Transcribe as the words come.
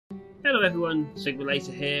Hello everyone,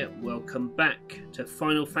 Sigmulator here. Welcome back to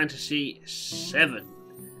Final Fantasy VII.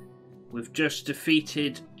 We've just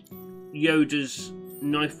defeated Yoda's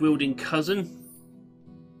knife-wielding cousin.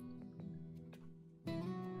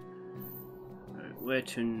 Right, where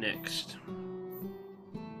to next?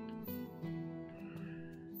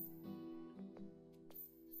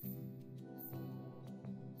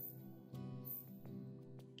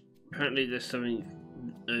 Apparently there's something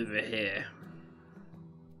over here.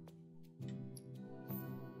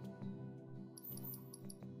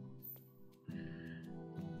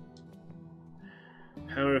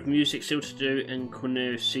 Power of Music still to do, and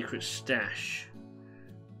Cornelius' secret stash.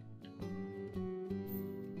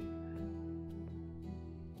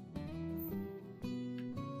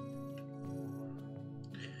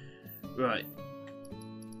 Right.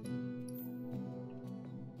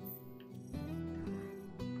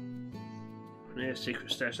 Cornelius'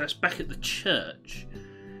 secret stash. That's back at the church.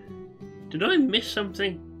 Did I miss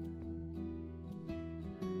something?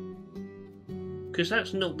 Because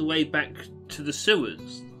that's not the way back to the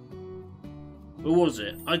sewers. Or was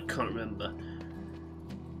it? I can't remember.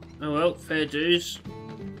 Oh well, fair dues.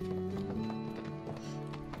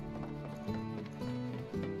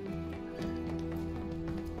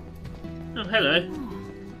 Oh, hello.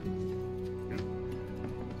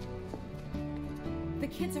 The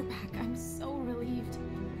kids are back. I'm so relieved.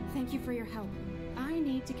 Thank you for your help. I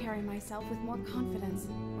need to carry myself with more confidence,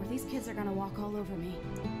 or these kids are gonna walk all over me.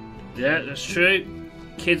 Yeah, that's true.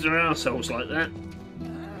 Kids are assholes like that.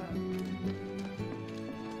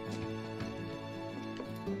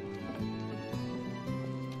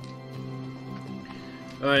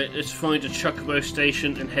 Alright, let's find a Chocobo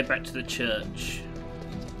station and head back to the church.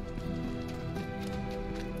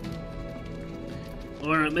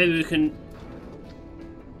 Alright, maybe we can...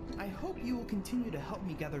 I hope you will continue to help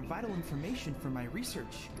me gather vital information for my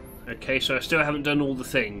research. Okay, so I still haven't done all the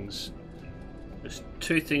things. There's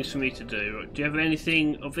two things for me to do. Do you have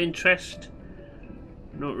anything of interest?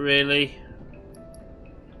 Not really.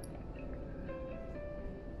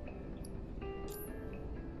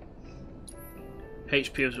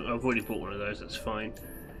 HP, I've already bought one of those, that's fine.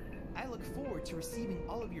 I look forward to receiving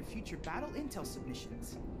all of your future battle intel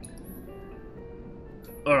submissions.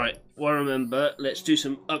 Alright, well remember, let's do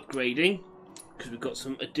some upgrading, because we've got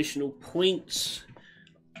some additional points.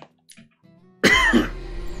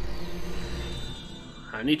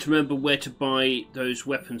 I need to remember where to buy those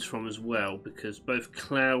weapons from as well, because both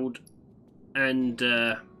Cloud and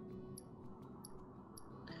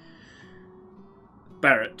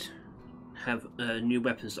Barrett have new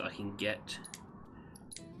weapons that I can get.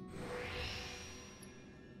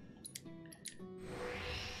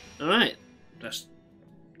 Alright, that's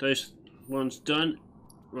those ones done.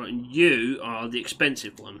 Right, and you are the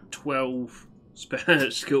expensive one. 12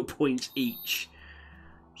 skill points each.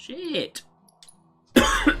 Shit.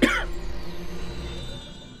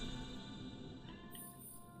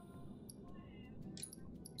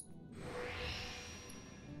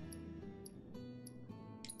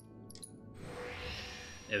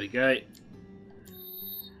 There we go.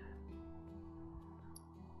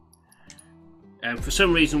 And for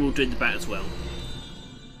some reason we'll do the bat as well.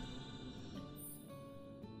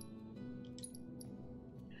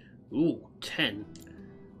 Ooh, 10.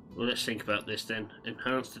 Well, let's think about this then.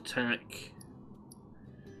 Enhanced attack.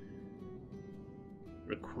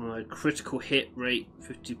 Required critical hit rate,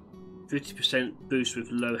 50% boost with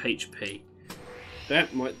low HP.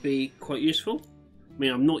 That might be quite useful. I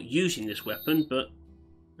mean, I'm not using this weapon, but...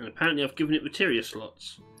 And apparently I've given it materia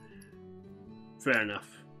slots. Fair enough.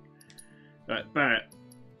 Right, Barrett.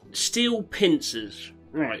 Steel pincers.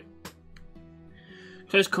 Right.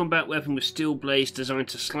 Close combat weapon with steel blades designed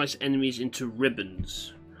to slice enemies into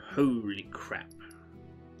ribbons. Holy crap.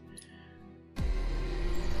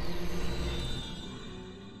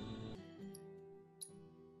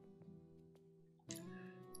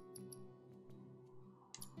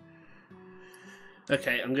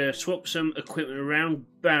 Okay, I'm going to swap some equipment around.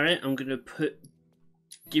 Barrett, I'm going to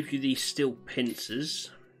give you these steel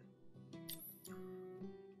pincers.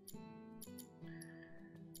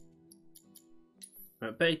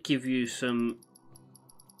 I better give you some...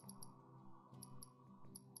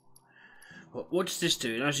 What does this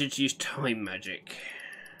do? It allows you to use time magic.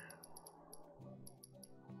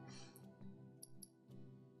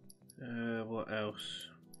 What else?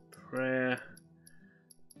 Prayer.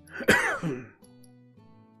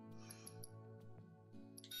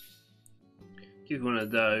 Give one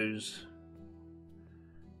of those.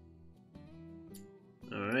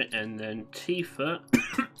 Alright, and then Tifa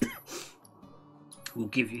will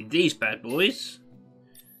give you these bad boys.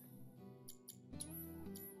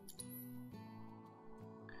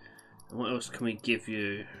 What else can we give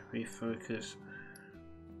you? Refocus.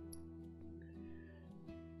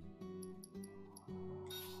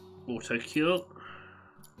 Auto cure.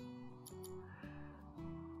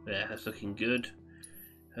 Yeah, that's looking good.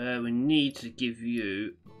 We need to give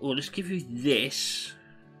you, or let's give you this,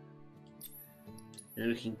 and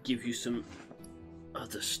we can give you some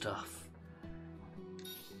other stuff.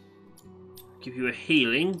 Give you a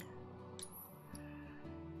healing.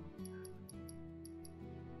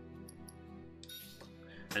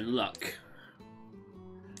 And luck.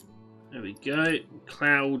 There we go.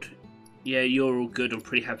 Cloud. Yeah, you're all good. I'm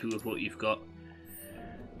pretty happy with what you've got.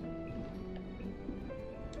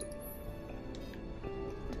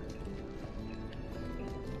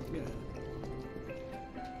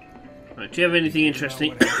 Right, do you have anything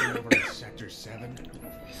interesting? Over in Sector 7?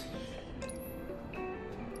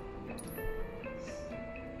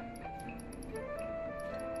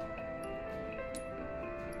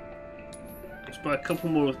 Let's buy a couple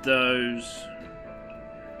more of those.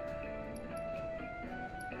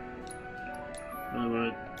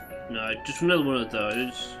 No, just another one of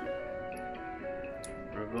those.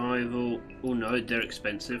 Revival. Oh no, they're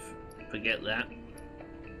expensive. Forget that.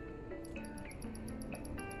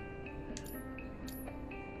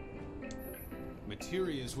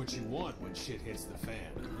 Materia is what you want when shit hits the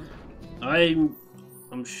fan.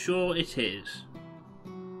 I'm sure it is.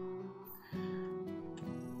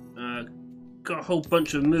 Got a whole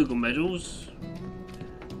bunch of Moogle medals.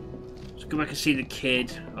 Let's go back and see the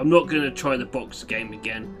kid. I'm not going to try the box game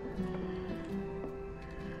again.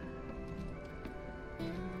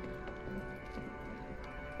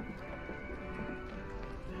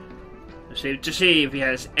 Let's see, to see if he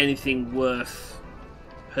has anything worth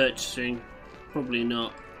purchasing. Probably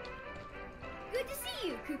not. Good to see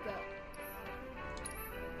you, Kupo.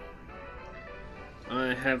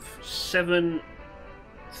 I have 7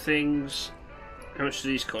 things. How much do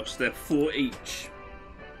these cost? They're 4 each.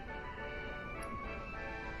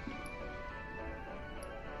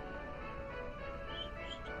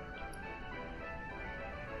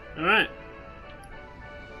 Alright.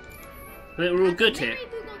 I think we're all good here.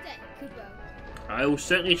 I will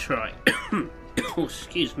certainly try. Oh,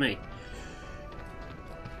 excuse me.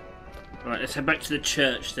 Right, let's head back to the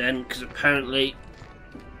church then, because apparently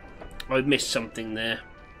I missed something there.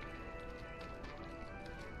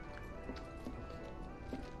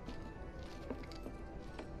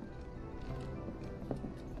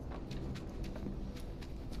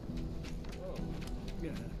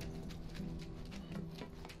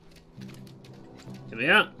 Here we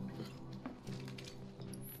are.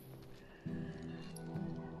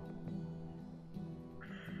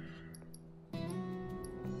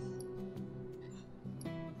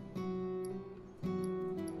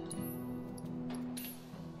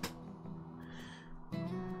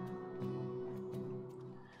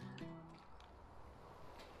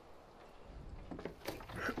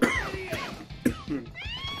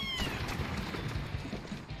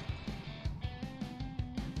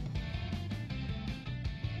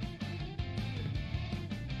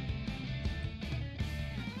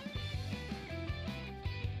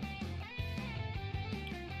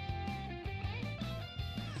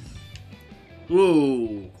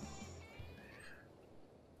 Whoa.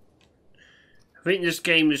 I think this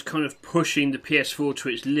game is kind of pushing the PS4 to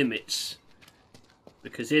its limits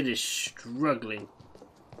because it is struggling.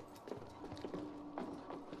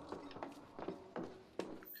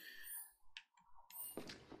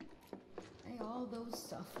 May all those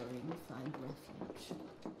suffering find refuge.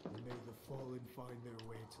 May the fallen find their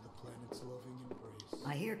way to the planet's loving embrace.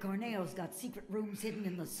 I hear Corneo's got secret rooms hidden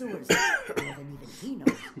in the sewers. More than even he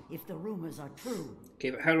knows if the rumors are true. Okay,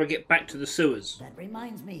 but how do I get back to the sewers? That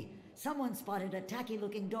reminds me, someone spotted a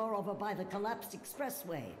tacky-looking door over by the collapsed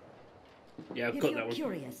expressway. Yeah, I've If got you're that one.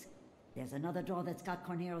 curious, there's another door that's got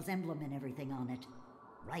Corneo's emblem and everything on it.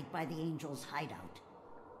 Right by the Angel's hideout.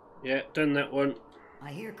 Yeah, done that one.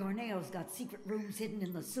 I hear Corneo's got secret rooms hidden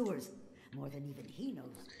in the sewers. More than even he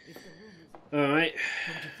knows if the rumors... Alright.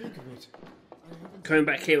 Come to think of it, I haven't Coming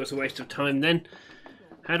back here was a waste of time then.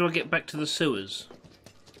 How do I get back to the sewers?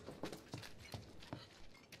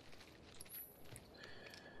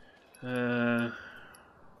 Urban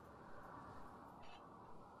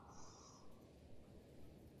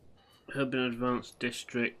Advanced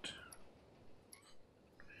District.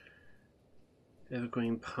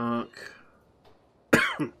 Evergreen Park.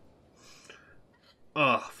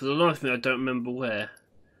 Oh, for the life of me I don't remember where.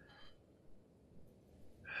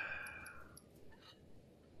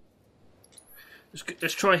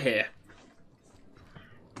 Let's try here.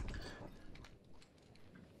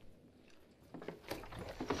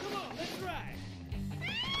 Come on, let's ride!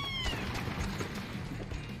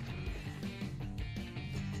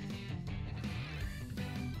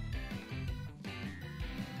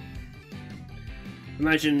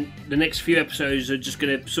 Imagine the next few episodes are just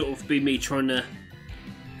going to sort of be me trying to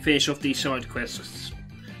finish off these side quests.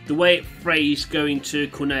 The way it phrased going to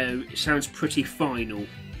Corneo, it sounds pretty final.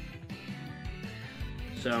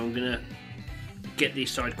 So I'm going to get these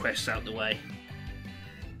side quests out the way.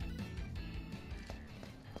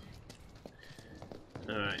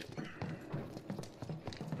 Alright.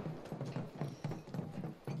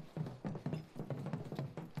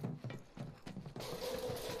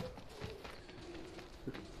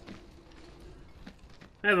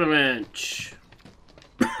 Avalanche.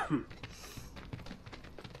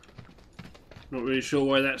 Not really sure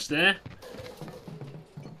why that's there.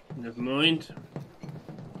 Never mind.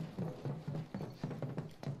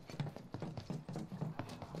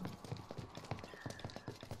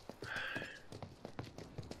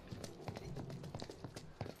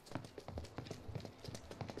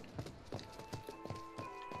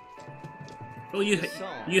 Oh, you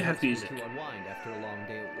have music. To unwind after a long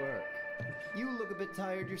day at work. You look a bit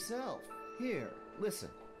tired yourself. Here, listen.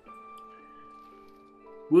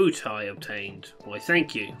 Wu tie obtained. Why,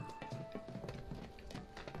 thank you.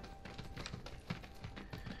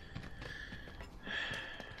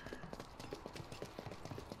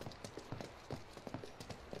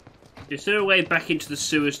 Is there a way back into the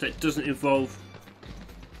sewers that doesn't involve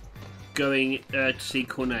going to see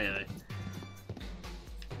Corneo?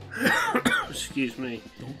 Excuse me.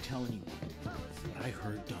 Don't tell anyone. But I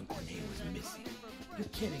heard Don Corneo was missing. You're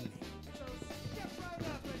kidding me.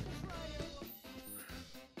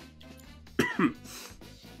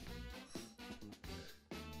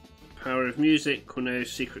 Power of music,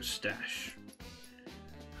 Corneo's secret stash.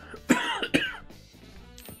 Alright.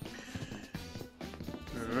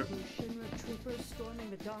 Shinra troopers storming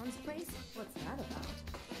the Dawn's place? What's that about?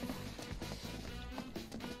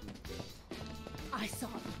 I saw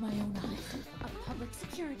it with my own eyes. A public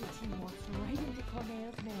security team walks right into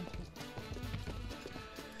Corneo's mansion.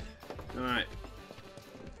 Alright.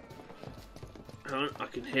 I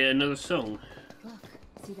can hear another song. Look,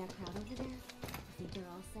 see that crowd over there? I think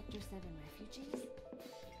they're all Sector 7 refugees.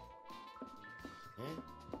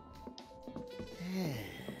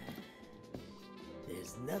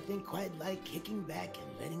 There's nothing quite like kicking back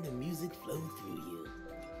and letting the music flow through you.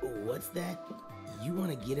 What's that? You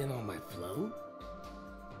want to get in on my flow?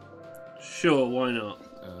 Sure, why not?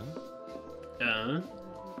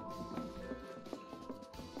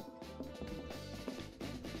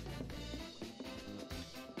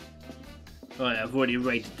 Right, I've already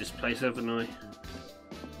raided this place, haven't I?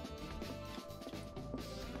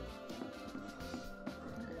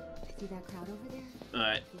 See that crowd over there?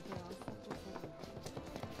 Alright. I think they're all Sector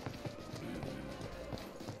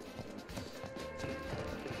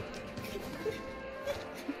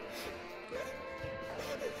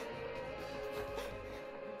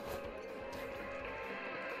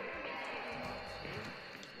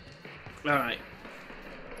 7. Alright.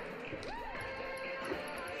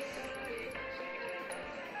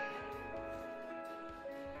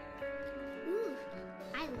 Ooh,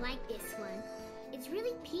 I like this one. It's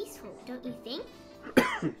really peaceful, don't you think?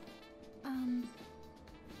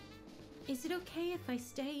 Is it okay if I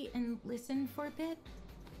stay and listen for a bit?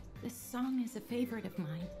 This song is a favorite of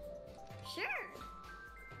mine. Sure.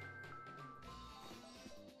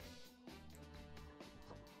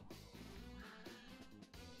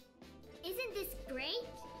 Isn't this great?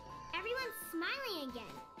 Everyone's smiling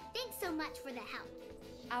again. Thanks so much for the help.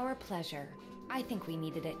 Our pleasure. I think we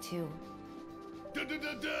needed it too.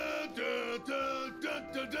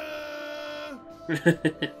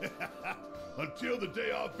 Until the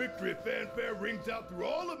day our victory fanfare rings out through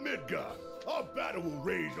all of Midgard, our battle will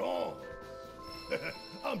rage on.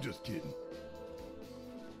 I'm just kidding.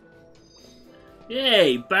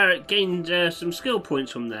 Yay! Barrett gained some skill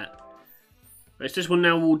points from that. Is this one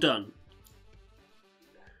now all done?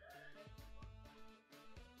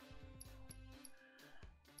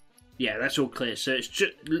 Yeah, that's all clear. So it's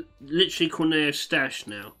just literally Corneo's stash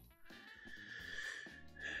now.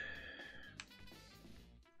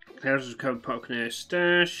 Houses recover part of Corneo's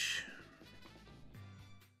stash.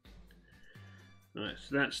 Right,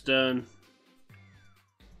 so that's done.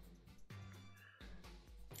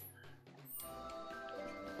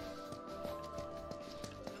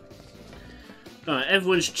 Alright,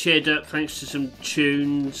 everyone's cheered up thanks to some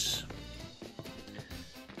tunes.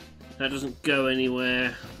 That doesn't go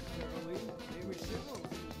anywhere.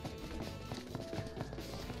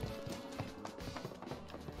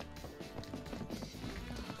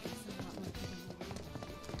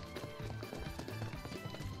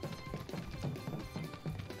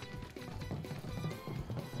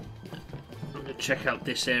 I'm going to check out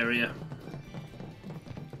this area.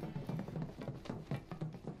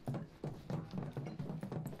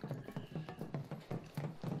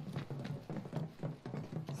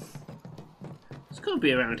 got to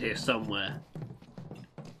be around here somewhere.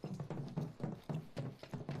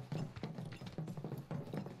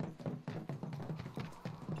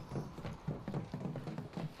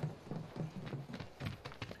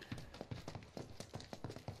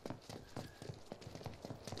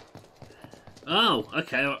 Oh,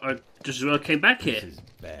 okay. I just as well came back here. This is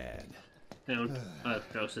bad. Hang on. Oh,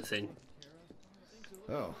 that was the thing.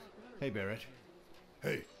 Oh, hey Barrett.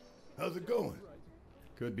 Hey, how's it going?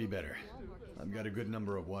 Could be better. I've got a good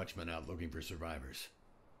number of watchmen out looking for survivors.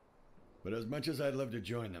 But as much as I'd love to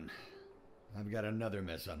join them, I've got another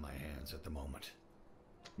mess on my hands at the moment.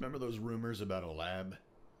 Remember those rumors about a lab?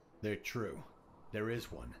 They're true. There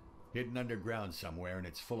is one, hidden underground somewhere, and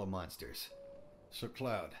it's full of monsters. So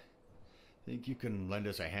Cloud, think you can lend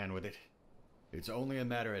us a hand with it? It's only a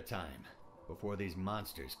matter of time before these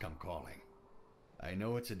monsters come calling. I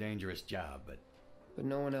know it's a dangerous job, but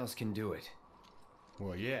no one else can do it.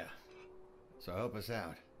 Well, yeah. So help us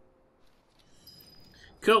out.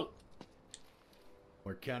 Cool.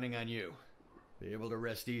 We're counting on you. Be able to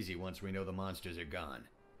rest easy once we know the monsters are gone.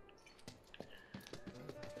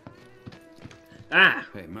 Ah!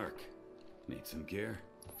 Hey, Merc. Need some gear?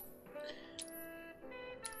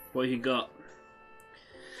 What you got?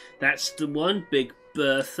 That's the one, Big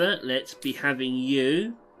Bertha. Let's be having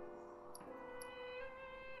you.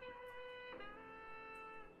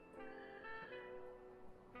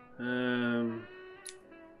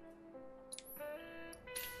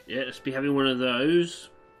 Yeah, let's be having one of those.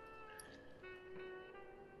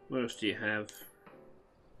 What else do you have?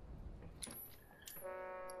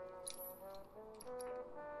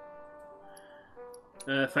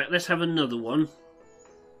 In fact, let's have another one.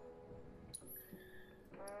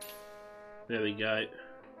 There we go.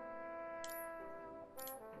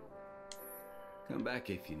 Come back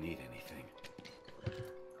if you need anything.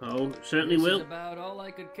 Oh, certainly This will. is about all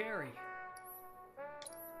I could carry.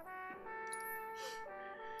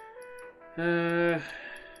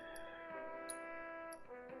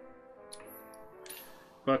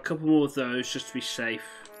 Got a couple more of those just to be safe.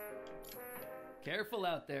 Careful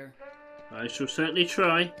out there. I shall certainly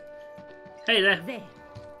try. Hey there. There.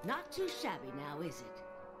 Not too shabby now, is it?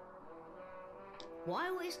 Why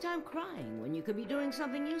waste time crying when you could be doing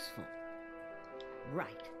something useful?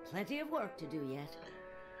 Right. Plenty of work to do yet.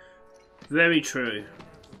 Very true.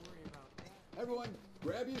 Everyone,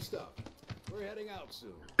 grab your stuff. We're heading out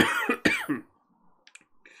soon.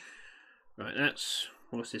 Right, that's...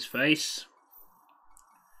 What's his face?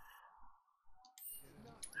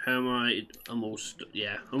 How am I... I'm all...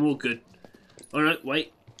 yeah, I'm all good. Oh no,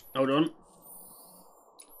 wait. Hold on.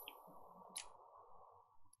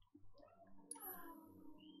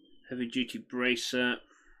 Heavy duty bracer.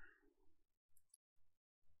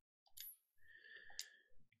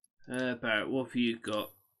 Barrett, what have you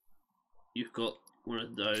got? You've got one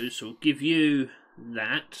of those, so we'll give you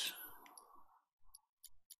that.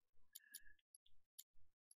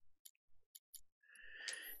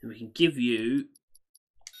 And we can give you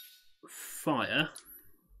fire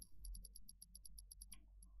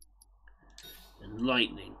and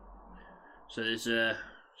lightning. So there's a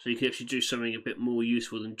so you can actually do something a bit more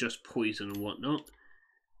useful than just poison and whatnot.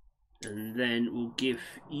 And then we'll give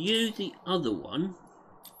you the other one.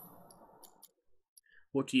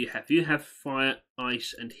 What do you have? You have fire,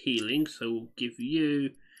 ice, and healing. So we'll give you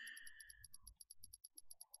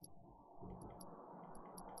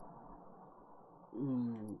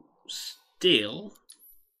steel.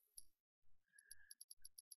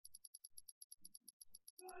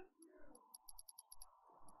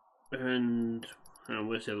 And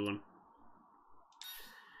where's the other one?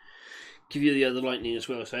 Give you the other lightning as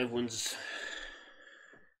well, so everyone's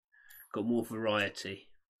got more variety.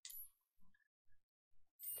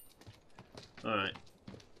 Alright.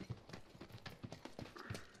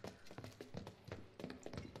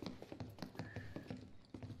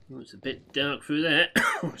 Oh, it's a bit dark through there.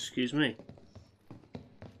 Excuse me.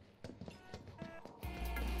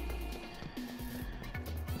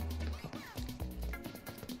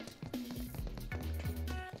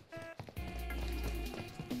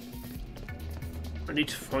 I need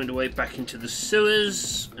to find a way back into the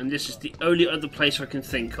sewers, and this is the only other place I can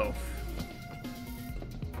think of.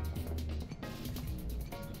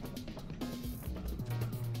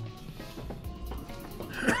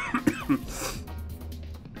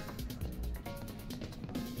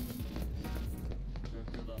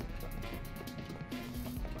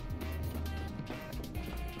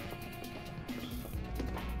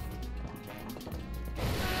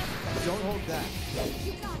 Don't hold back.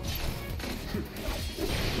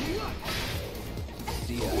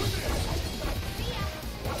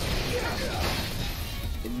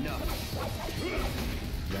 Enough.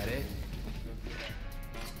 That it?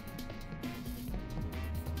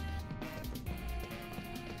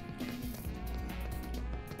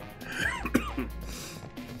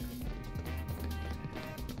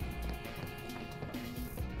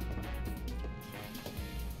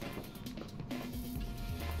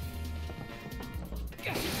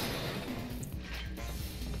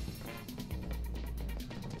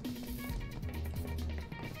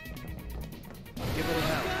 Give it a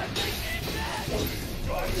hell.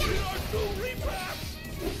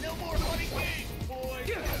 No more funny games, boy!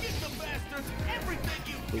 Give the bastards everything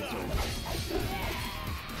you've got!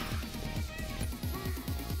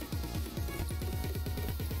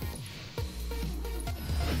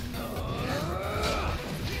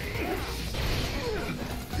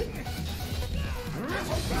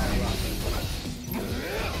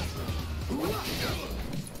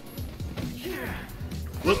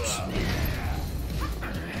 Whoops.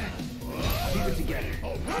 Keep it together.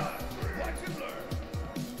 Watch and learn!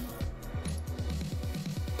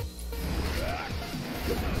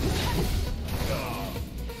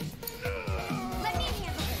 Let me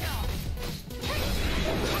handle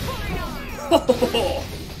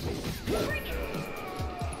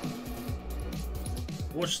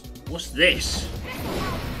What's this?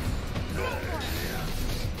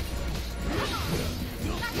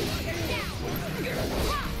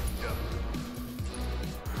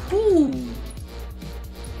 Ooh.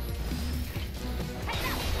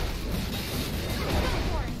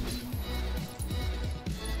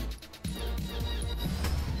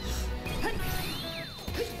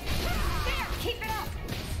 Keep it up.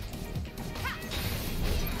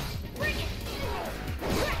 Bring it.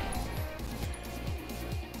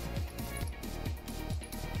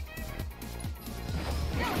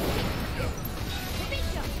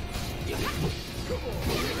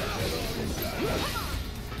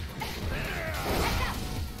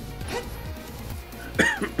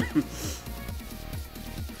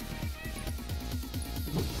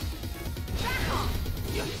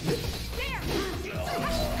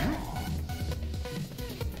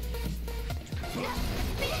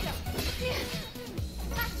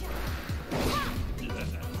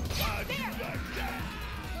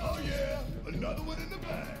 Oh yeah, another one in the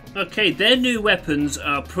bag. Okay, their new weapons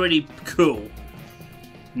are pretty cool.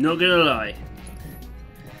 Not gonna lie.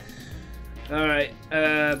 Alright,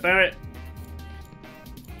 Barrett.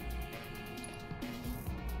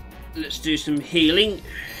 Let's do some healing.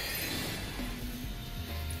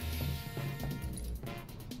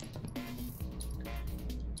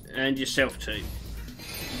 And yourself too.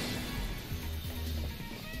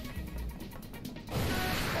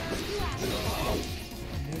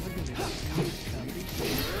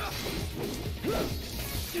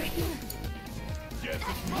 Yes,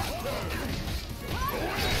 it's my turn.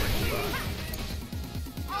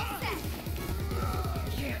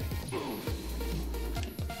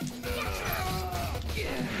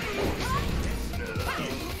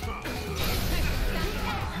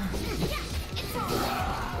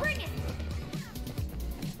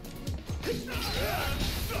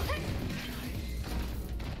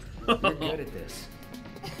 You're good at this.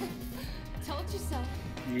 Told you so.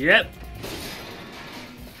 Yep.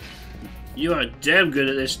 You are damn good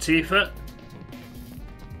at this, Tifa.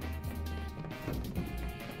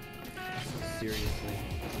 Seriously.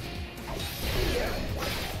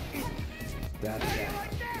 That's that.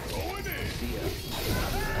 See ya.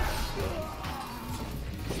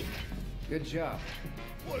 Good job.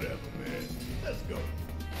 Whatever, man. Let's go.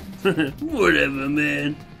 Whatever,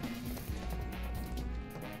 man.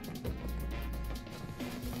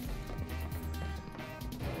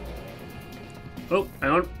 Oh,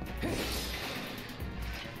 hang on.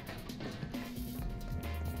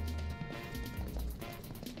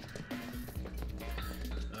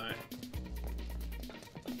 Alright.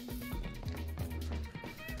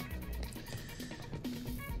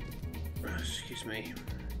 Excuse me.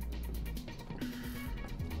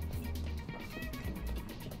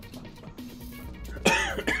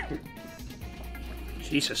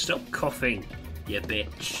 Jesus, stop coughing, you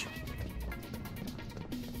bitch.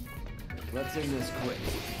 Let's end this quick.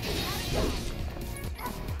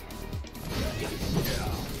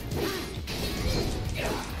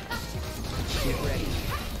 Get ready.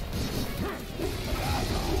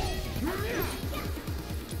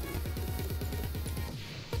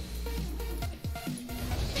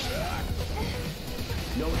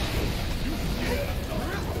 No escape.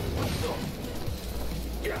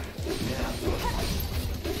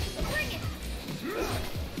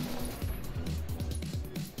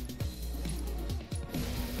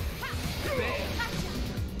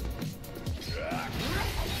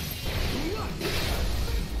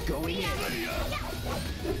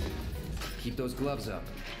 Keep those gloves up.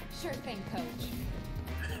 Sure thing,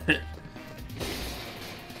 Coach.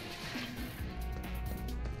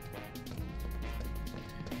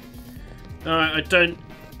 Alright,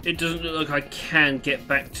 it doesn't look like I can get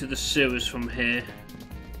back to the sewers from here.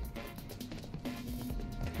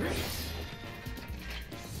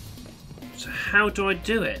 So how do I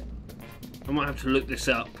do it? I might have to look this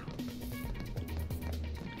up.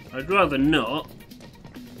 I'd rather not.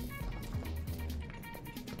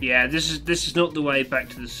 Yeah, this is not the way back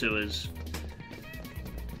to the sewers.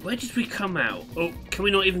 Where did we come out? Oh, can we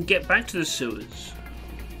not even get back to the sewers?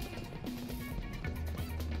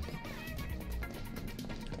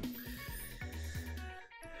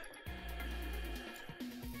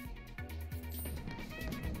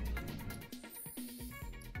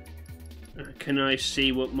 Can I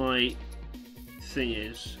see what my thing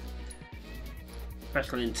is?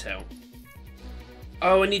 Battle intel.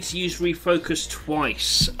 Oh, I need to use refocus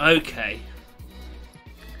twice. Okay.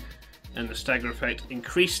 And the stagger effect.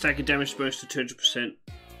 Increase stagger damage bonus to 200%.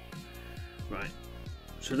 Right.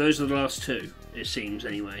 So those are the last two, it seems,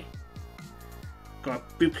 anyway. God,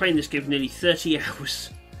 I've been playing this game for nearly 30 hours.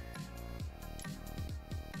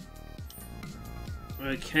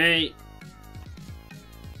 Okay.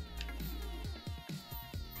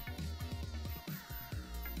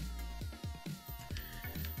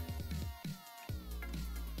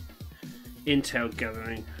 Intel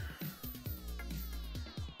gathering.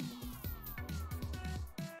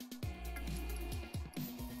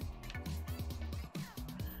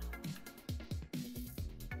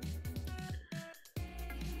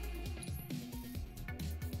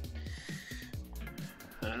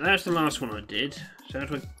 That's the last one I did. So how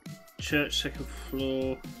do I... Church, second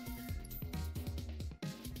floor.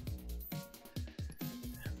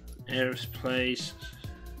 Heiress Place.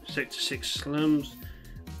 Sector 6 slums.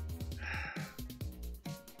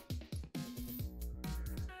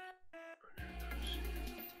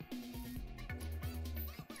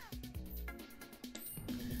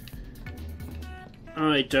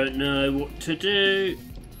 I don't know what to do.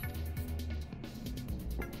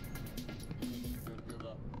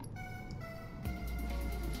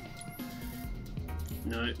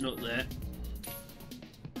 No, not there.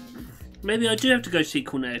 Maybe I do have to go see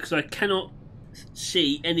Cornelia because I cannot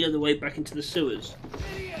see any other way back into the sewers.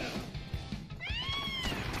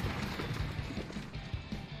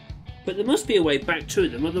 But there must be a way back to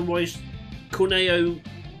them, otherwise Corneo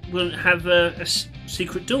won't have a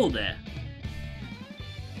secret door there.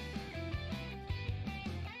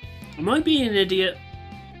 Am I being an idiot?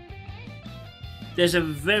 There's a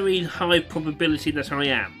very high probability that I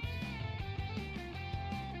am.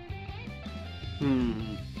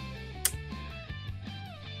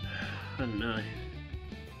 I don't know.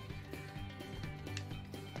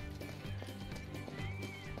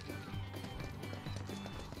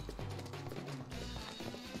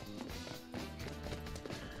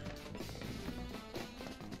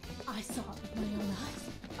 I saw it with my own eyes.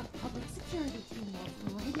 A public security team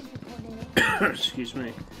walked right into Cornelia. Excuse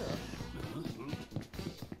me.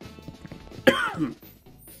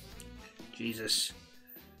 Jesus.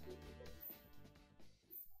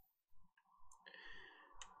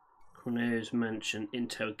 Cornelia's mansion,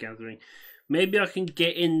 intel gathering. Maybe I can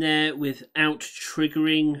get in there without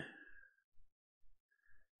triggering.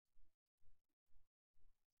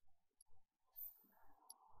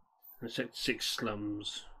 Sector 6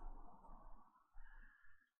 slums.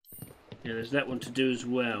 Yeah, there's that one to do as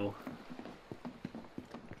well.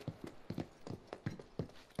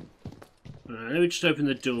 Alright, let me just open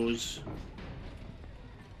the doors.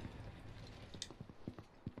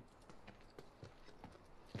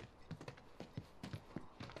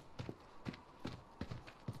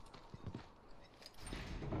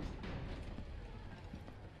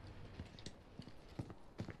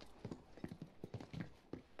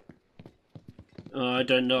 Oh, I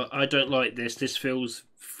don't know. I don't like this. This feels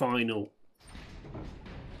final.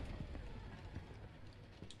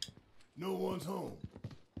 No one's home.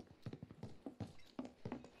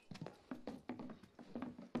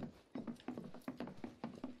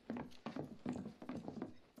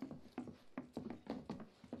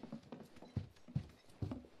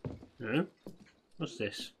 Huh? What's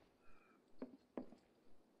this?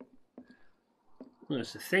 Well,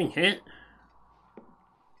 there's a thing here.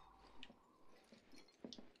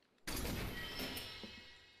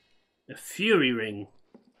 A fury ring.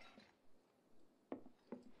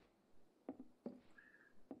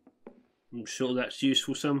 I'm sure that's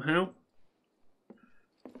useful somehow.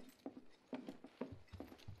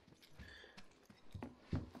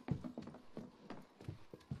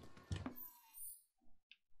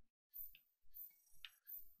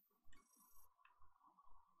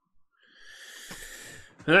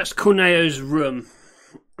 Now that's Corneo's room,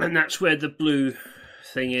 and that's where the blue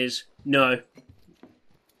thing is. No,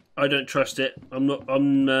 I don't trust it. I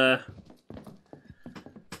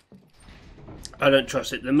don't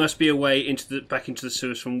trust it. There must be a way back into the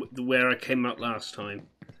sewers from where I came out last time.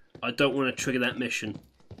 I don't want to trigger that mission.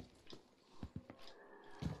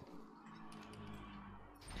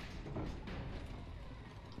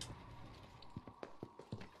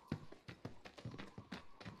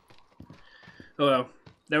 Oh well,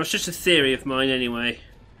 that was just a theory of mine anyway.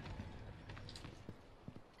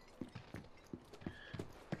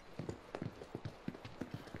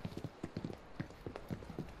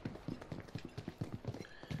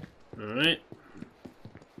 Alright.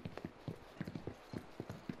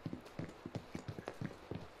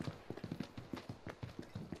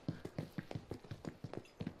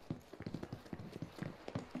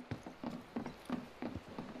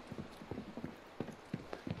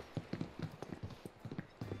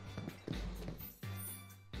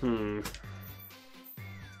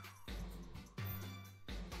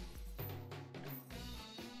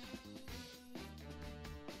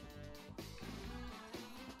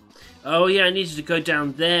 Oh yeah, I needed to go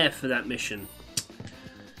down there for that mission.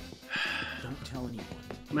 Don't tell anyone.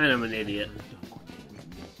 Man, I'm an idiot.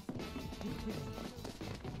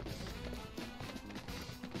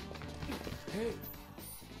 Hey.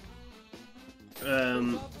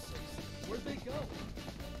 Where'd they go?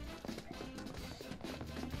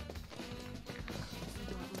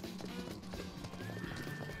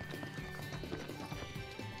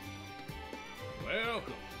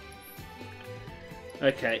 Welcome.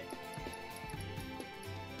 Okay.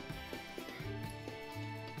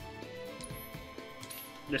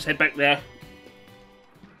 Let's head back there.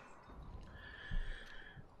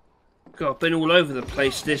 God, I've been all over the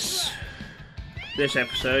place this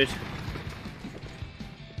episode.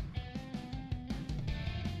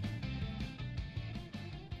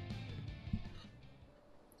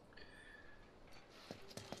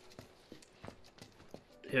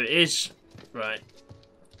 Here it is. Right.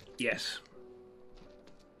 Yes.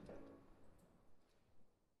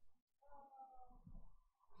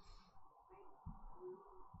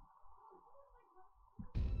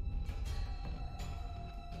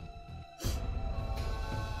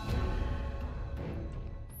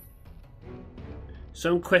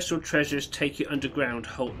 Some quests or treasures take you underground.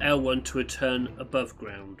 Hold L1 to return above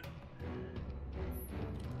ground.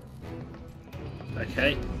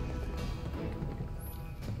 Okay.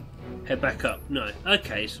 Head back up. No.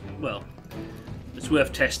 Okay. Well, it's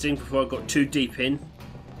worth testing before I got too deep in.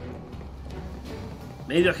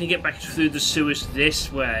 Maybe I can get back through the sewers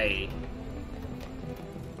this way.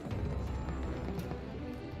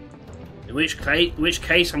 In which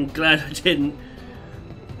case, I'm glad I didn't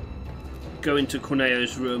go into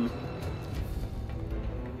Corneo's room.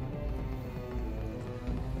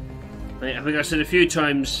 I think I said a few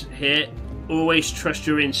times here, always trust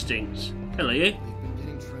your instincts. Hello, you. We've been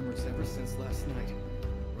getting tremors ever since last night.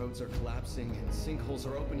 Roads are collapsing and sinkholes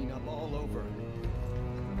are opening up all over.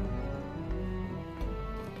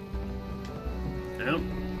 No.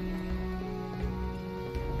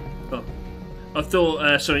 Oh, I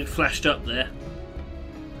thought something flashed up there.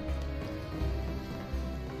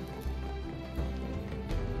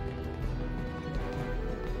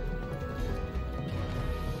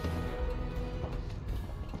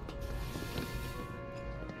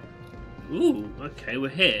 Ooh, okay, we're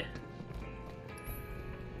here.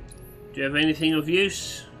 Do you have anything of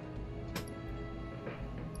use?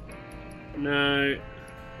 No.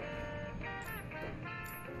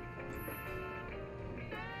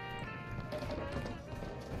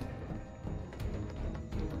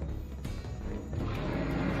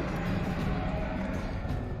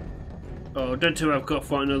 Oh, don't tell me I've got to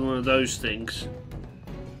find another one of those things.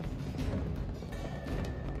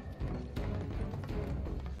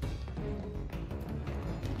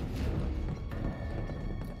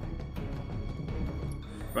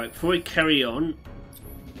 Right, before we carry on,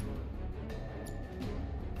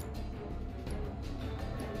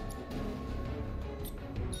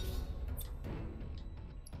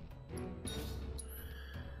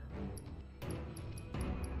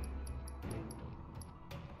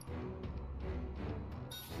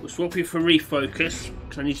 we'll swap you for refocus,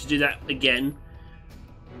 because I need to do that again.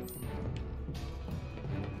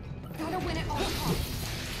 Gotta win at all costs.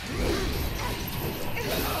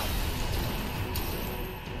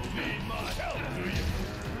 Need my help, do you?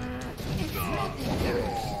 It's nothing.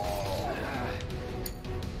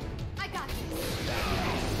 I got this.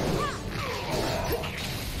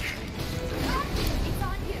 It's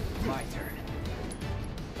on you. My turn.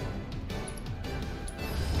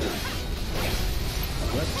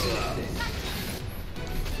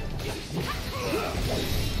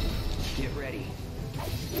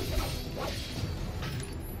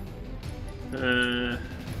 Here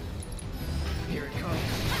it comes.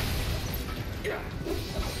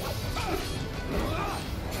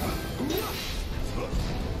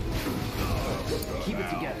 Keep it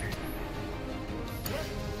together.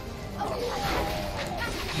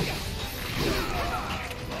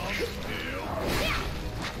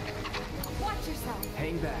 Watch yourself.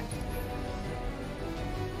 Hang back.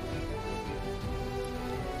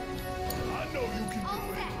 I know you can do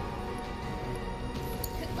it.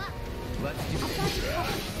 Good luck. Let's do this.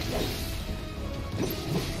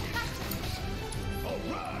 All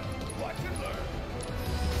right, watch and learn.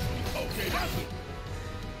 Okay, that's it.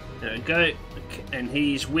 There we go. Okay, and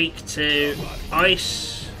he's weak to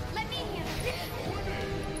ice. Let me handle it.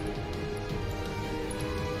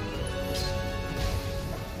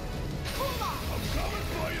 I'm coming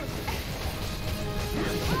for you.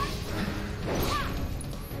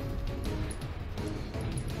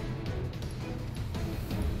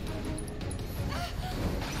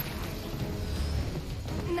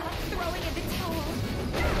 Not throwing in the towel.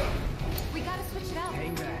 We gotta switch it up.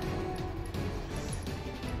 Hang back.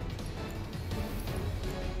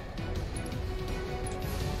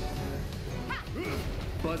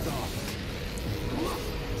 Buzz off.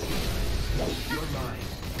 You're mine.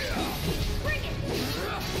 Bring it.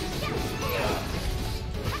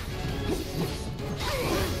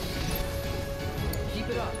 Keep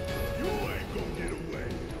it up. You ain't gonna get away.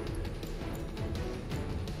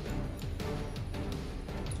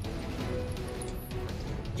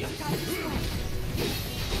 Got this way.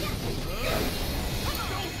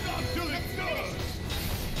 Don't stop till it's done.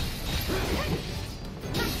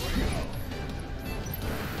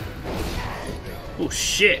 Oh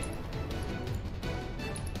shit!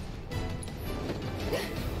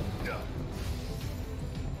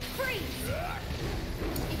 Freeze!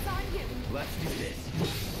 It's on you. Let's do this.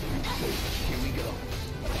 Here we go.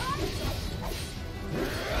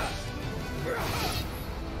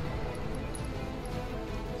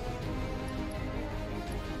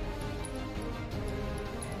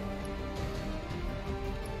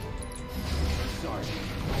 Sorry.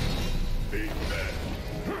 Beat that.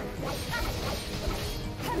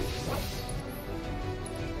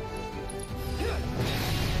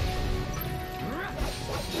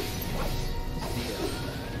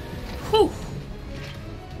 Whew!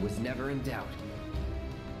 Was never in doubt.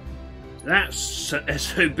 That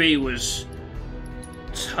SOB was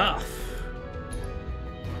tough.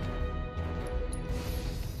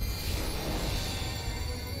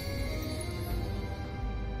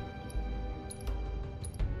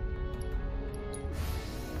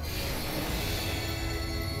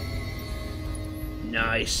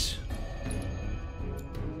 Nice.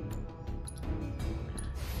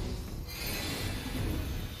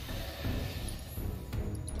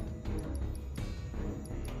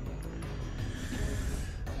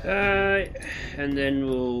 And then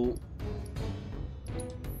we'll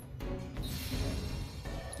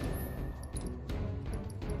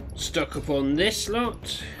stock up on this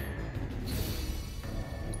lot.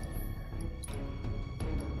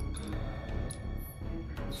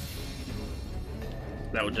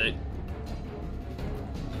 That'll do.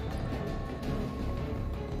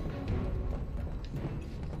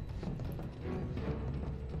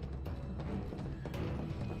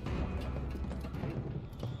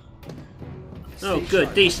 Oh,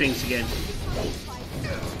 good. These things again.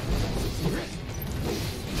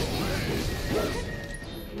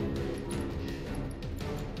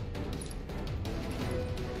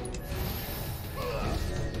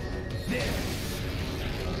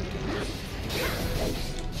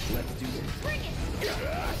 Let's do this.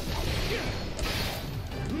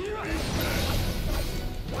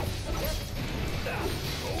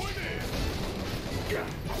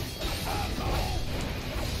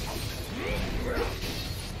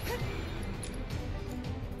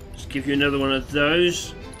 Just give you another one of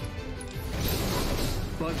those.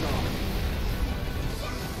 Buzz off.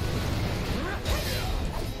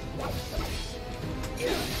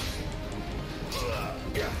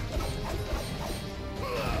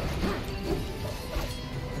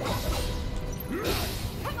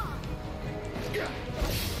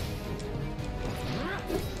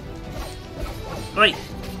 Oi!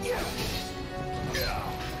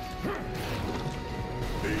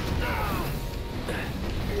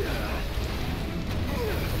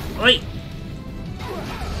 Oi!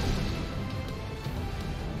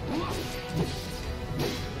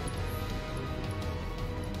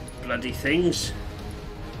 Bloody things.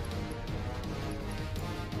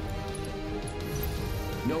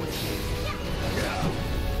 No escape.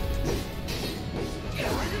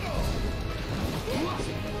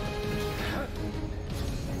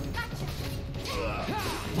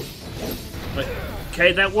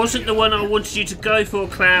 Okay, that wasn't the one I wanted you to go for,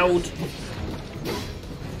 Cloud.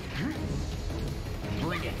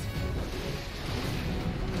 Bring it.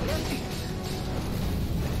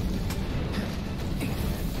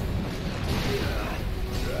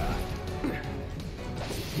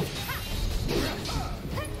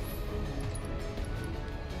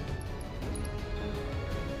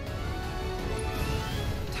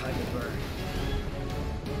 Time to burn.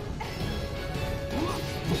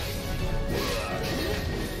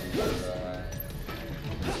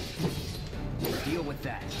 Deal with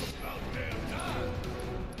that.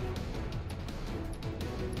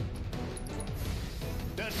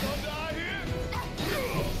 That's thunder I hear?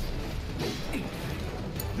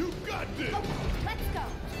 You got this! Let's go.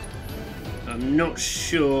 I'm not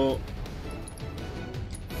sure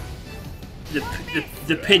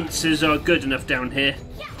the pincers are good enough down here.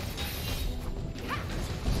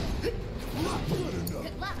 Good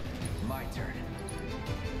luck. My turn.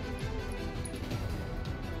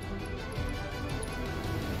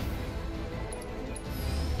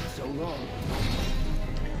 So long.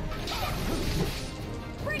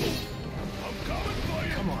 Bring it. I'm coming for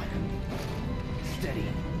you! Come on. Steady.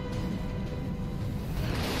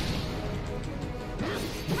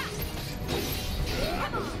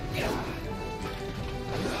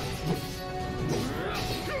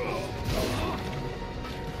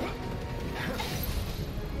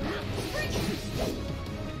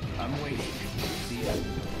 I'm waiting. See ya.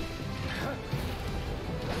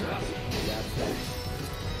 That's that.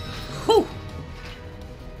 Whew.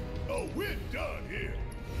 Oh, we're done here.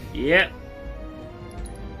 Yep.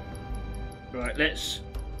 Right, let's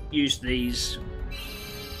use these.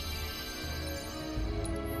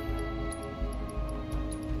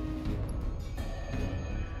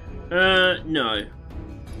 No.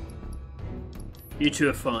 You two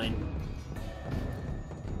are fine.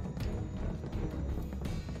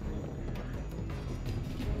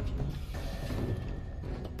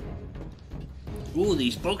 All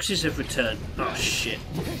these boxes have returned. Oh shit.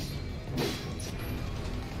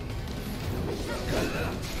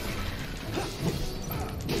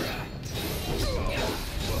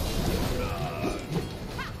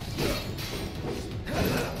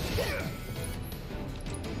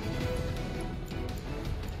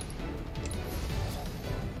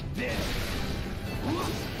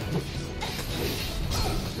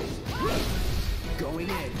 Going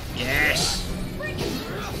in. Yes.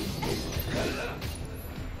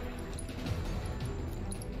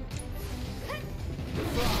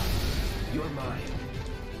 You're mine.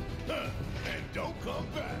 And don't come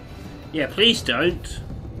back. Yeah, please don't.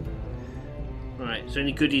 Right, is there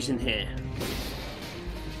any goodies in here?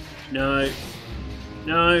 No.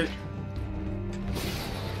 No.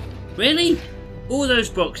 Really? All those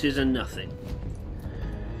boxes are nothing.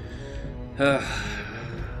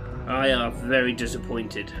 I am very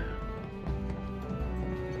disappointed.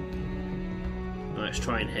 Right, let's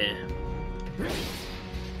try in here.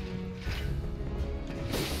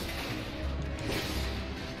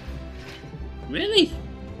 Really?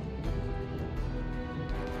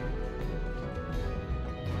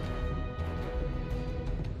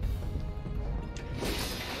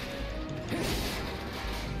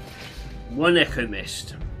 One echo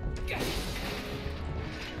mist.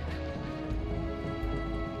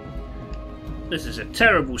 This is a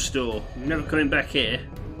terrible store. I'm never coming back here.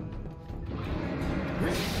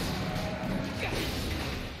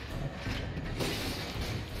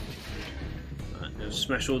 Right, let's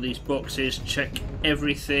smash all these boxes, check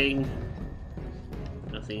everything.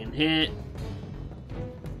 Nothing in here.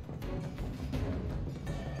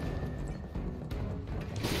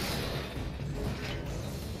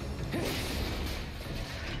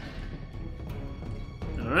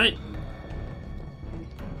 Alright.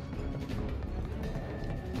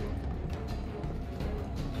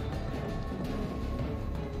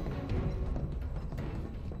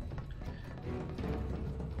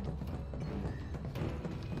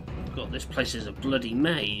 God, this place is a bloody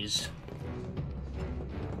maze.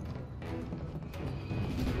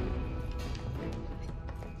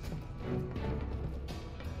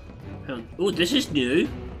 Oh, this is new.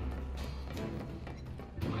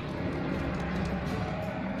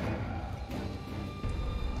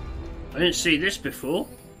 I didn't see this before.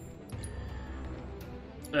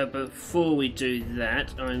 But before we do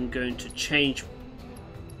that, I'm going to change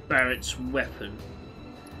Barrett's weapon.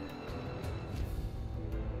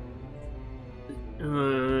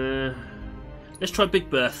 Let's try Big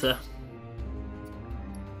Bertha.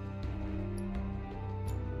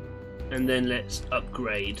 And then let's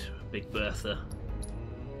upgrade Big Bertha.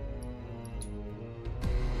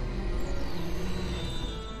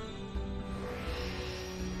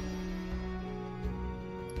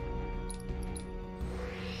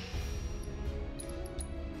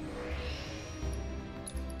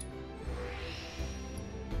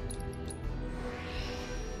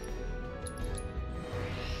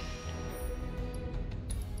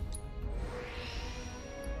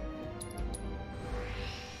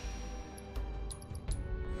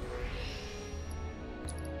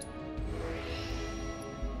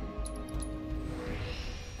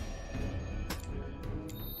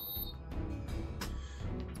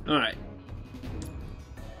 Alright.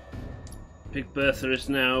 Big Bertha is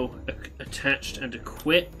now attached and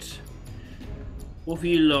equipped. What have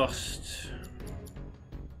you lost?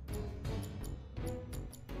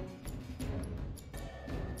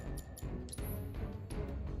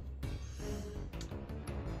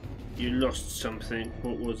 You lost something.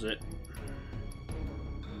 What was it?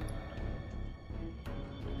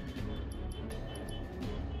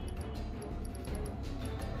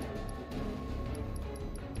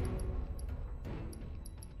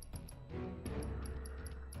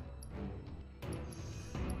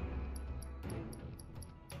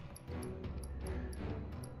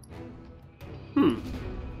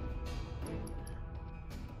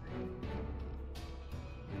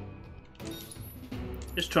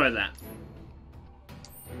 Let's try that.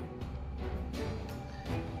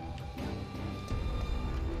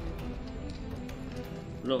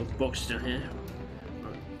 A lot of boxes down here.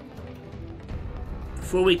 Right.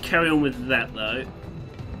 Before we carry on with that though,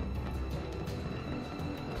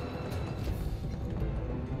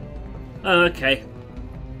 oh, okay.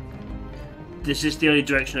 This is the only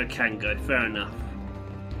direction I can go, fair enough.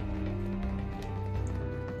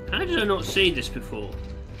 How did I not see this before?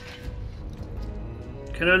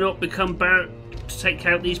 Can I not become Barrett to take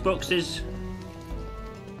out these boxes?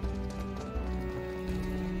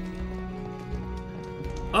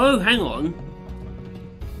 Oh, hang on.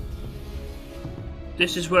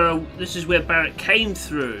 This is where Barrett came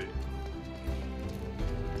through.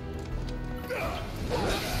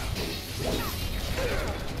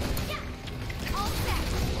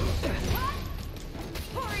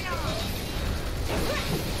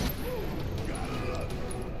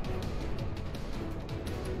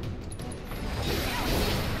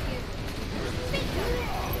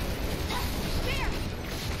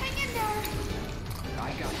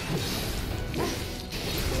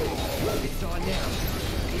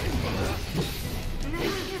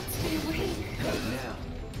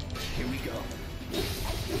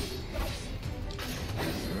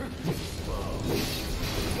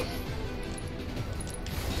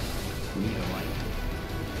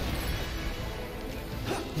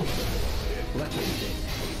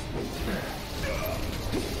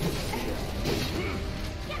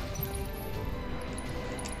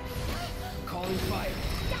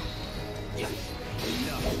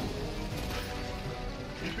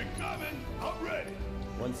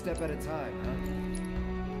 One step at a time,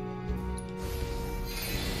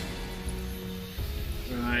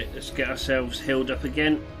 huh? Right, let's get ourselves healed up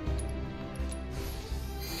again.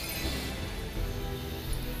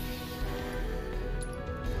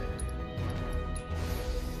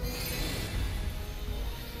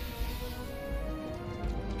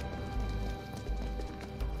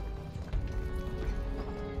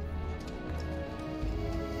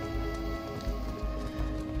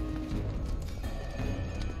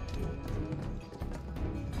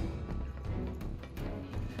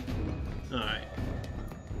 Alright.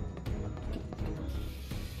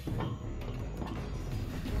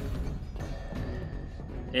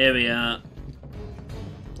 Here we are.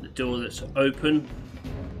 The door that's open.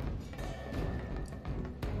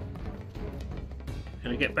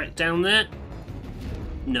 Can I get back down there?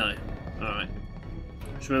 No. Alright.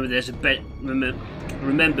 Just remember there's a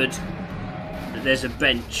remembered that there's a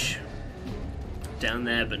bench down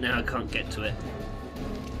there, but now I can't get to it.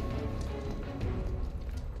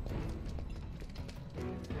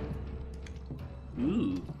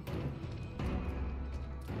 Ooh.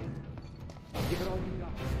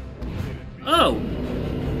 Oh!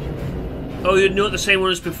 Oh, you're not the same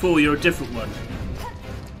one as before, you're a different one.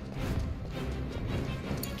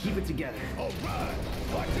 Keep it together. All right.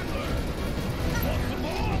 Watch and learn. Want some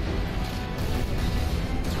more?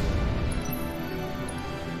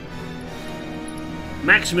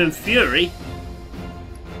 Maximum Fury?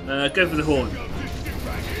 Go for the horn.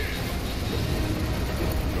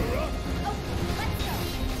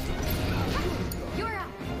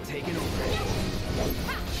 Taking over.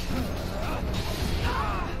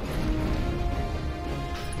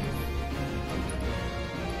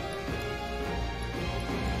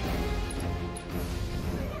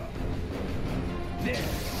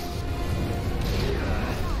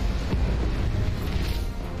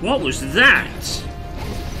 What was that?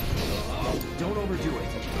 Don't overdo it.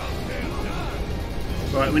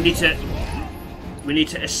 Right, we need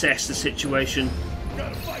to assess the situation.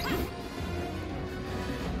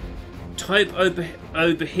 Type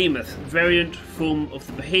O Behemoth, variant form of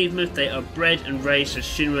the behemoth. They are bred and raised as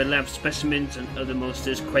Shinra lab specimens, and other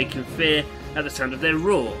monsters quake in fear at the sound of their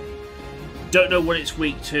roar. Don't know what it's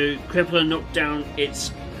weak to. Cripple and knock down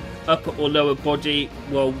its upper or lower body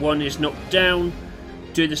while one is knocked down.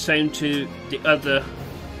 do the same to the other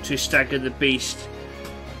to stagger the beast.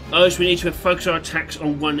 Oh, so we need to focus our attacks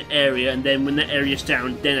on one area, and then when that area's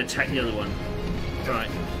down, then attack the other one. Right.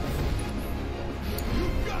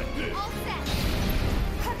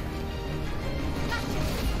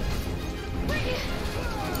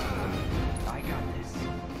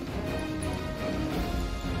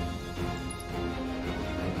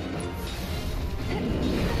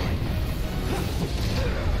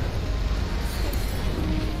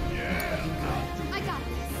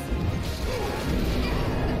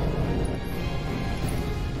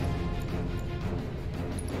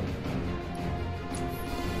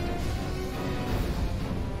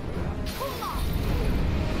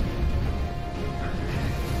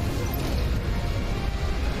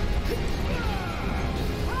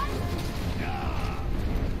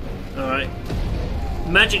 Alright.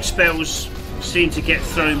 Magic spells seem to get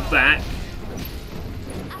thrown back.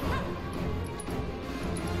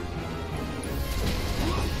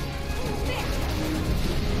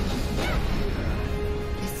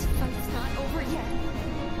 This fight's not over yet.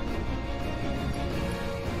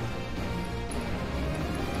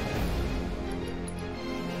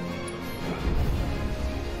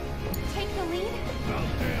 Take the lead?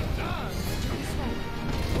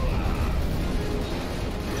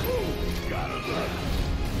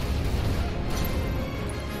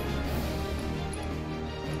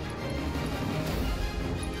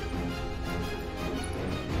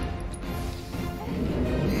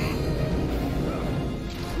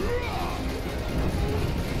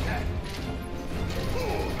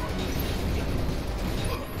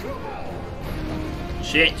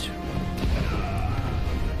 Shit.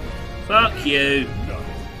 Fuck you.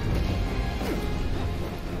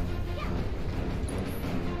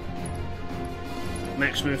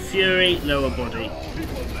 Maximum Fury, lower body.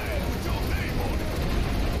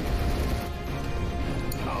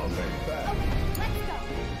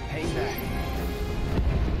 Hang back.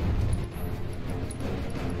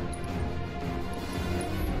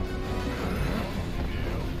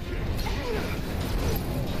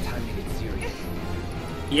 Time to get serious.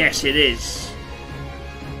 Yes, it is.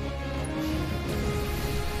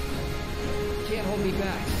 Can't hold me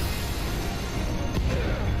back.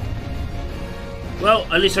 Well,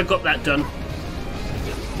 at least I got that done.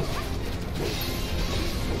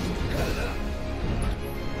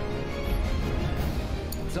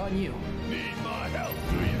 It's on you. Need my help,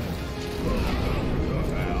 do you?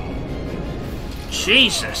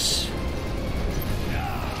 Jesus.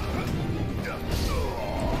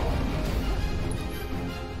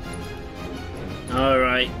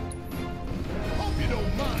 Alright. Hope you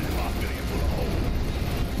don't mind if I fill you full of holes.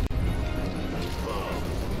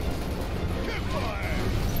 Kick my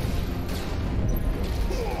ass.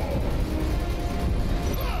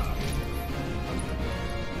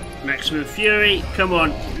 Maximum Fury, come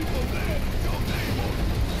on.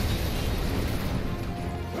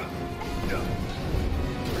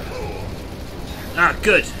 Ah,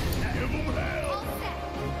 good.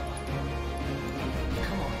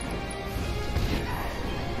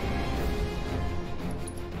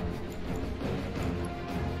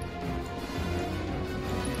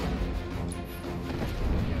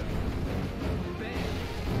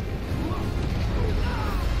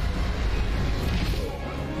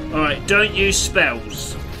 Alright, don't use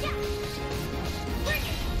spells.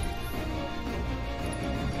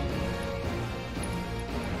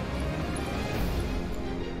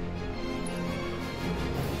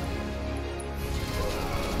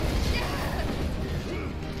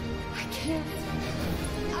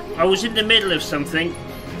 I was in the middle of something.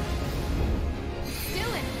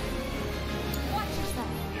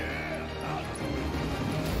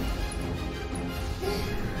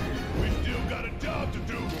 We still got a job to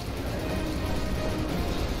do.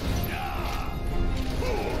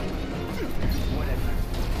 Whatever.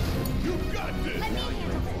 You got this. Now you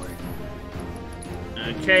wait for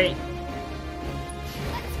it. Okay.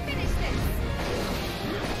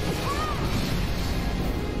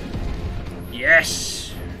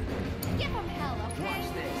 Yes. Give him hell, okay? Watch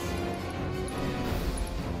this.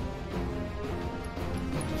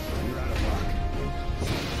 You're out of luck.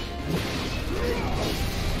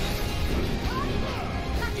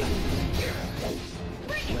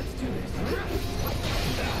 Let's do this.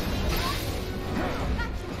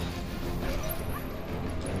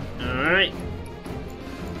 Alright.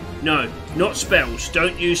 No, not spells.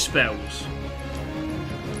 Don't use spells.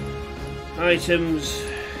 Items.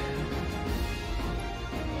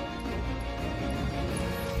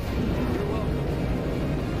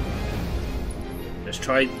 Let's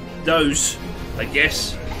try those, I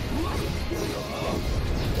guess.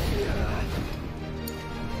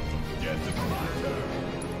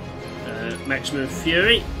 Maximum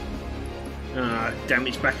Fury. Ah, damn,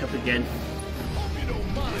 it's back up again.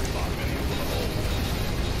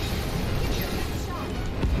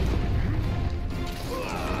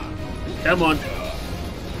 Come on.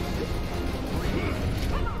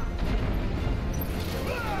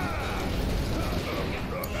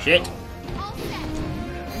 Shit.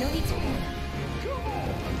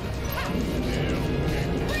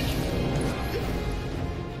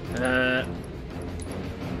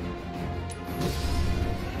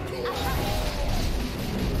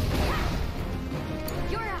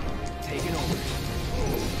 Taking over.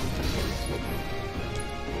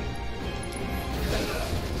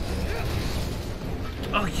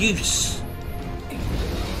 Oh, use.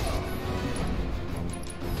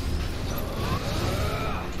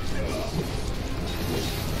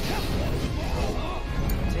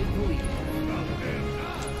 Take the lead.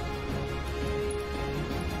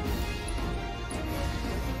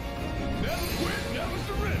 Never quit, never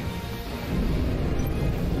surrender.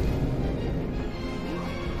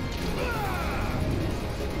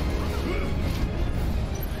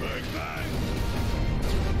 Bang, bang.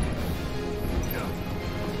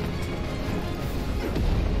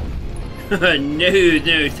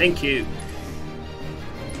 No, thank you.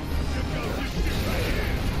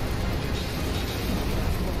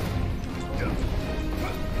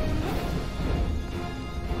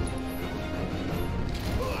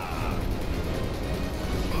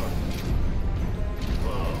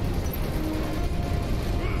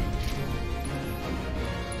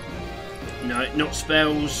 No, not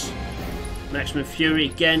spells. Maximum Fury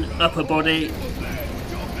again, upper body.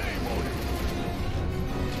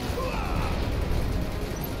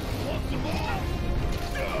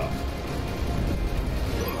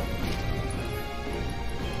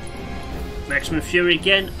 Maximum Fury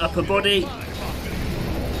again, upper body.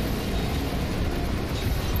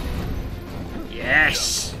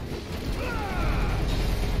 Yes!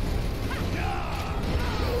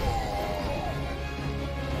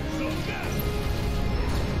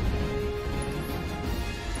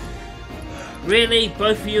 Really?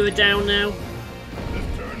 Both of you are down now?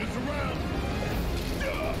 Let's turn this around.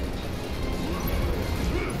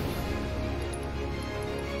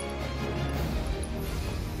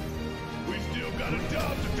 We still got a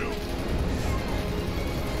job to do.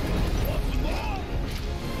 Want some more?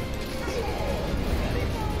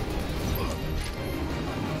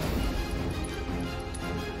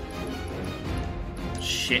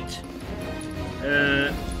 Shit.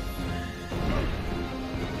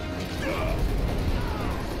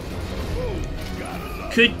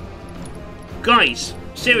 Could... Guys,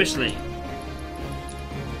 seriously.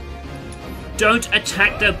 Don't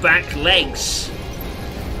attack the back legs.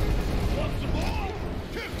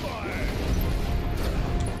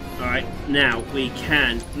 Alright, now we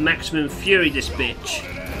can Maximum Fury this bitch.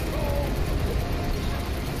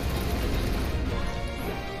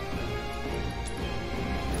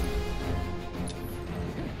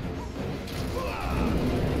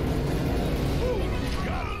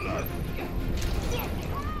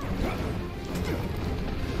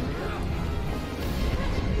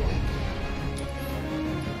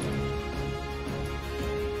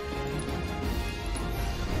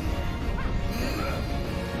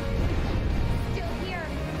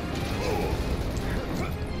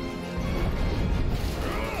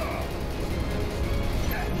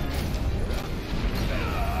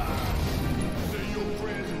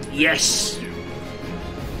 Yes!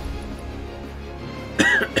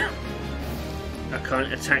 I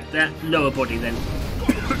can't attack that. Lower body then.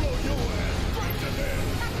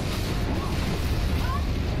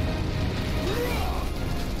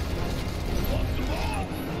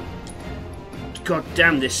 God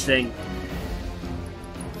damn this thing.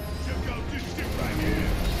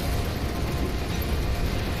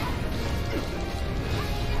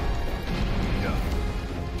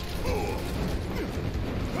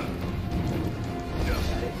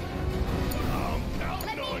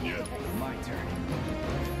 My turn.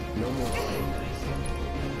 No more playing nice.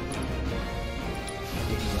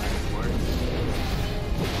 Any last words?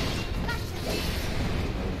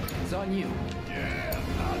 It's on you. Yeah.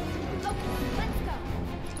 Okay, let's go.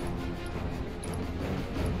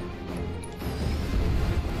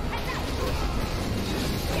 Hang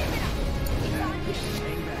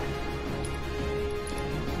back.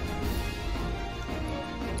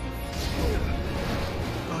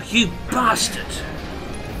 Oh, you bastard!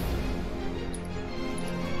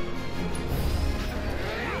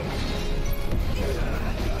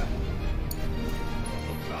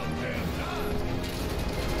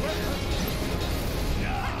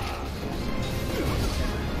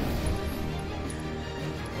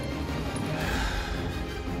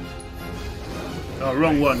 Oh,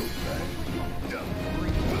 wrong one.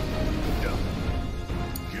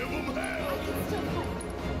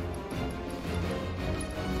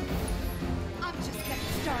 I'm just getting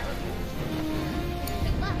started.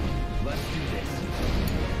 Let's do this.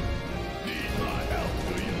 Need my help,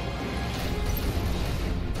 do you?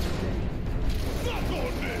 Suck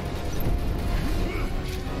on this!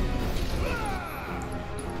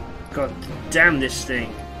 God damn this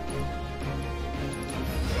thing.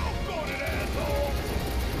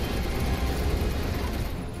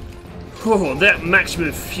 Oh, that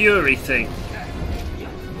maximum fury thing.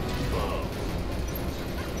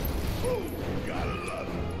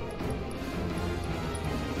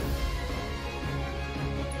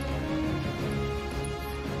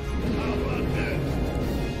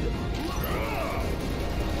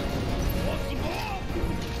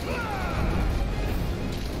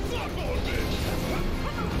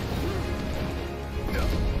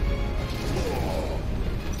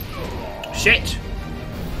 Shit!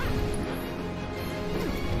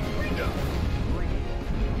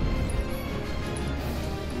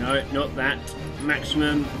 No, not that.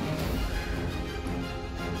 Maximum.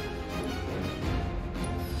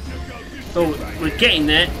 Oh, we're getting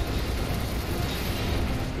there.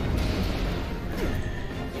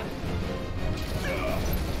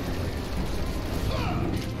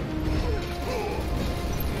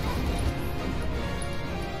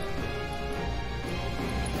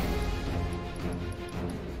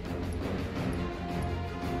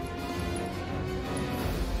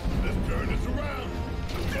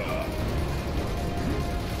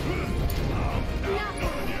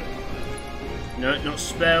 No, not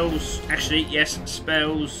spells. Actually, yes,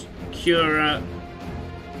 spells. Cura.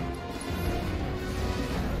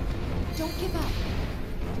 Don't give up.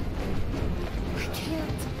 I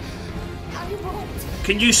can't. I won't.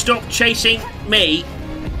 Can you stop chasing me?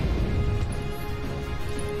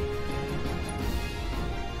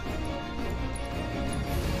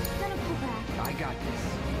 I got this.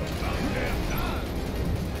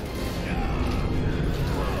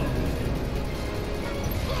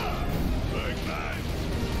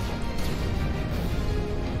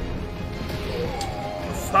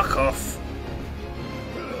 Fuck off.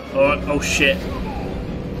 Oh, oh shit.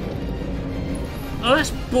 Oh,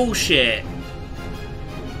 that's bullshit.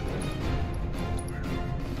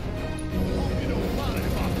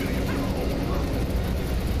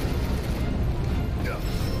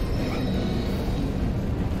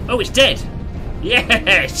 Oh, it's dead.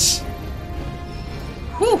 Yes.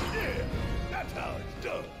 Whew. That's how it's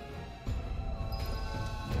done.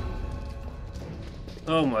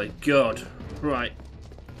 Oh my god. Right.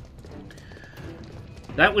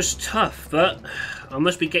 That was tough, but I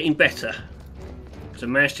must be getting better. Because I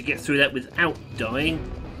managed to get through that without dying.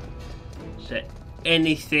 Is there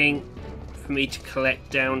anything for me to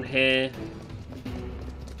collect down here?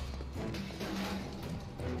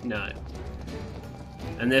 No.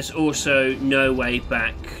 And there's also no way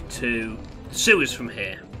back to the sewers from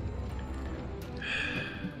here.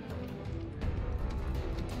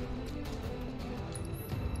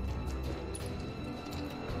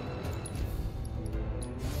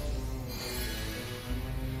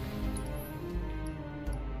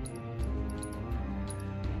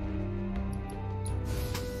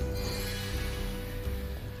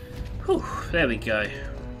 Whew, there we go.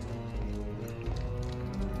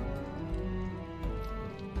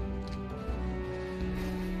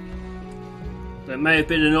 That may have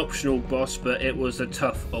been an optional boss, but it was a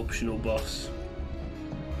tough optional boss.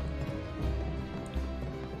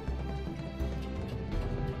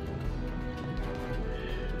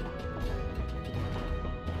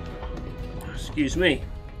 Excuse me.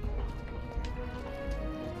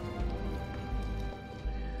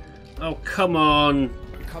 Oh, come on.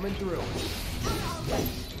 Coming through.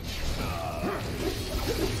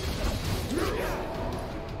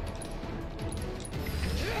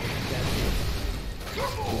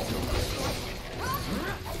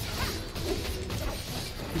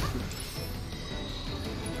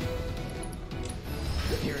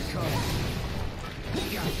 Here it comes.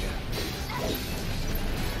 Gotcha.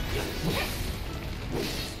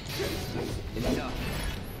 Enough.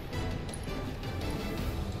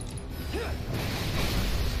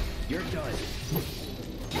 You're done.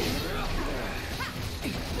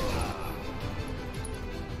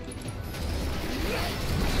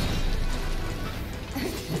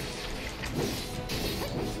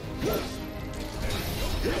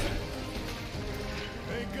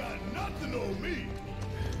 Ain't got nothing on me.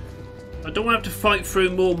 I don't want to have to fight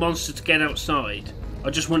through more monsters to get outside.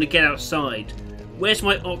 I just want to get outside. Where's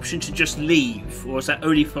my option to just leave? Or is that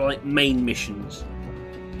only for like main missions?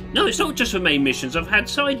 No, it's not just for main missions. I've had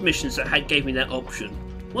side missions that gave me that option.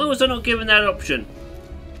 Why was I not given that option?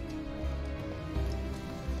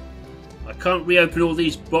 I can't reopen all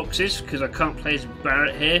these boxes because I can't play as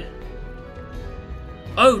Barrett here.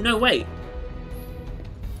 Oh, no, wait.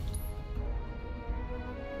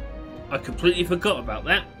 I completely forgot about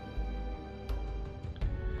that.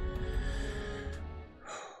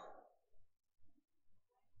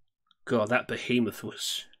 God, that behemoth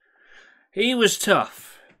was... He was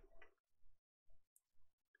tough.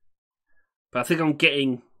 But I think I'm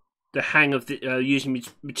getting the hang of using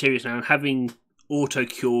materials now, and having auto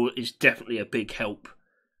cure is definitely a big help.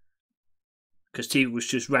 Because Tifa was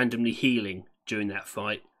just randomly healing during that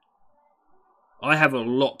fight. I have a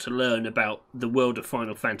lot to learn about the world of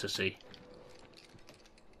Final Fantasy.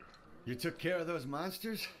 You took care of those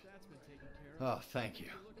monsters? Oh, thank you.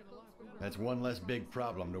 That's one less big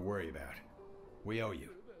problem to worry about. We owe you.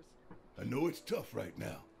 I know it's tough right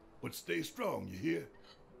now, but stay strong, you hear?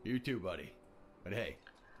 You too, buddy. But hey,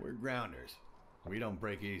 we're grounders. We don't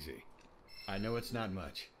break easy. I know it's not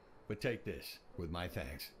much, but take this with my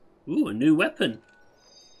thanks. Ooh, a new weapon.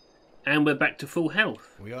 And we're back to full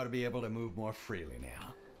health. We ought to be able to move more freely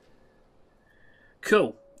now.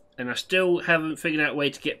 Cool. And I still haven't figured out a way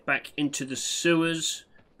to get back into the sewers.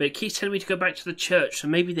 But it keeps telling me to go back to the church, so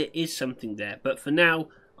maybe there is something there. But for now,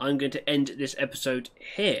 I'm going to end this episode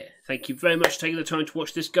here. Thank you very much for taking the time to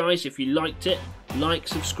watch this, guys. If you liked it, like,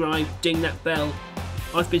 subscribe, ding that bell.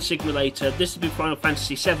 I've been Sigma Later. This has been Final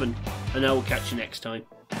Fantasy VII, and I will catch you next time.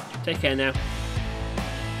 Take care now.